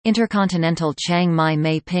Intercontinental Chiang Mai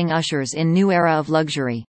Mei Ping ushers in new era of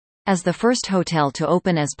luxury. As the first hotel to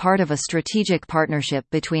open as part of a strategic partnership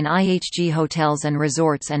between IHG Hotels and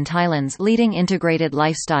Resorts and Thailand's leading integrated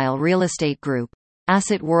lifestyle real estate group,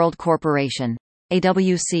 Asset World Corporation,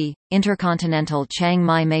 AWC, Intercontinental Chiang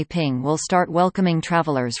Mai Mei Ping will start welcoming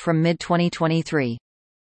travelers from mid-2023.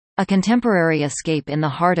 A contemporary escape in the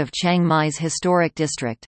heart of Chiang Mai's historic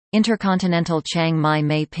district, Intercontinental Chiang Mai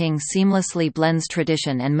Mei Ping seamlessly blends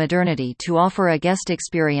tradition and modernity to offer a guest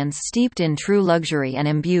experience steeped in true luxury and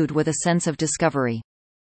imbued with a sense of discovery.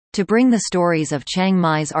 To bring the stories of Chiang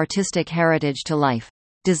Mai's artistic heritage to life,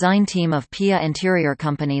 design team of Pia Interior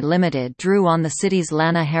Company Limited drew on the city's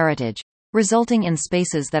Lanna heritage, resulting in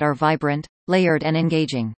spaces that are vibrant, layered and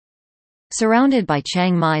engaging. Surrounded by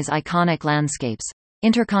Chiang Mai's iconic landscapes,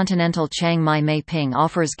 Intercontinental Chiang Mai Mei Ping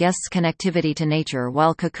offers guests connectivity to nature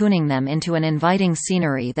while cocooning them into an inviting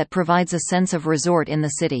scenery that provides a sense of resort in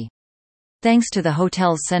the city. Thanks to the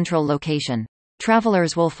hotel's central location,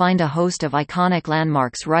 travelers will find a host of iconic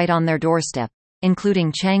landmarks right on their doorstep,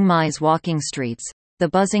 including Chiang Mai's walking streets, the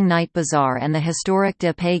buzzing night bazaar and the historic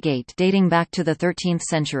De Pei Gate dating back to the 13th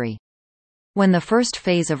century. When the first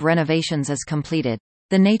phase of renovations is completed,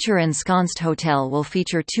 the nature-ensconced hotel will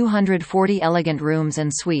feature 240 elegant rooms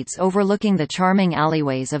and suites overlooking the charming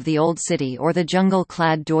alleyways of the Old City or the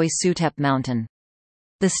jungle-clad Doi Suthep Mountain.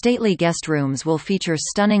 The stately guest rooms will feature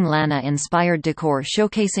stunning Lanna-inspired decor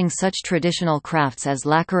showcasing such traditional crafts as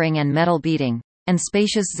lacquering and metal beading, and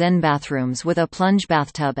spacious Zen bathrooms with a plunge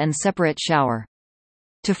bathtub and separate shower.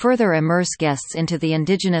 To further immerse guests into the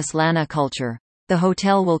indigenous Lanna culture, the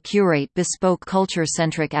hotel will curate bespoke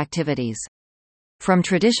culture-centric activities. From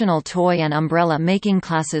traditional toy and umbrella making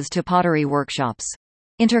classes to pottery workshops,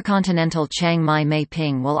 Intercontinental Chiang Mai Mei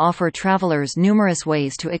Ping will offer travelers numerous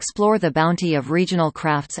ways to explore the bounty of regional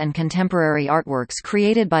crafts and contemporary artworks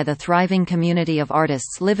created by the thriving community of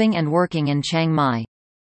artists living and working in Chiang Mai.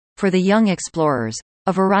 For the young explorers,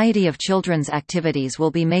 a variety of children's activities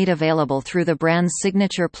will be made available through the brand's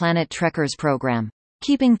signature Planet Trekkers program,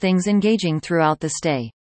 keeping things engaging throughout the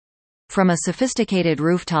stay. From a sophisticated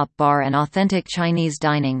rooftop bar and authentic Chinese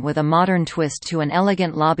dining with a modern twist to an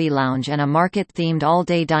elegant lobby lounge and a market-themed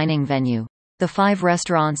all-day dining venue, the 5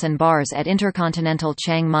 restaurants and bars at Intercontinental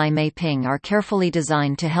Chiang Mai Mei Ping are carefully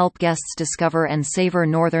designed to help guests discover and savor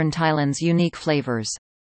northern Thailand's unique flavors.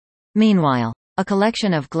 Meanwhile, a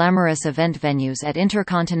collection of glamorous event venues at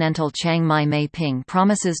Intercontinental Chiang Mai Mei Ping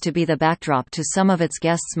promises to be the backdrop to some of its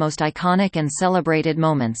guests' most iconic and celebrated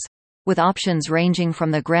moments, with options ranging from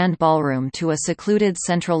the grand ballroom to a secluded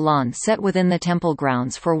central lawn set within the temple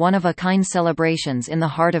grounds for one-of-a-kind celebrations in the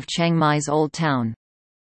heart of Chiang Mai's Old Town.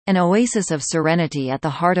 An oasis of serenity at the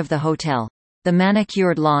heart of the hotel, the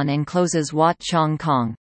manicured lawn encloses Wat Chong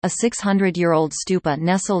Kong, a 600-year-old stupa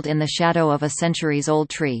nestled in the shadow of a centuries-old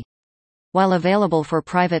tree. While available for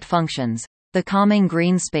private functions, the calming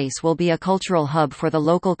green space will be a cultural hub for the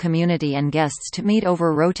local community and guests to meet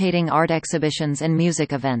over rotating art exhibitions and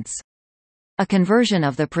music events. A conversion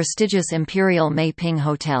of the prestigious Imperial Mei Ping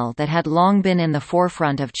Hotel that had long been in the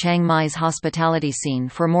forefront of Chiang Mai's hospitality scene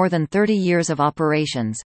for more than 30 years of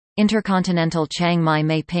operations, Intercontinental Chiang Mai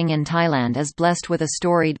Mei Ping in Thailand is blessed with a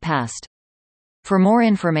storied past. For more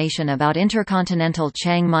information about Intercontinental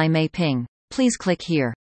Chiang Mai Mei Ping, please click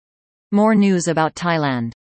here. More news about Thailand.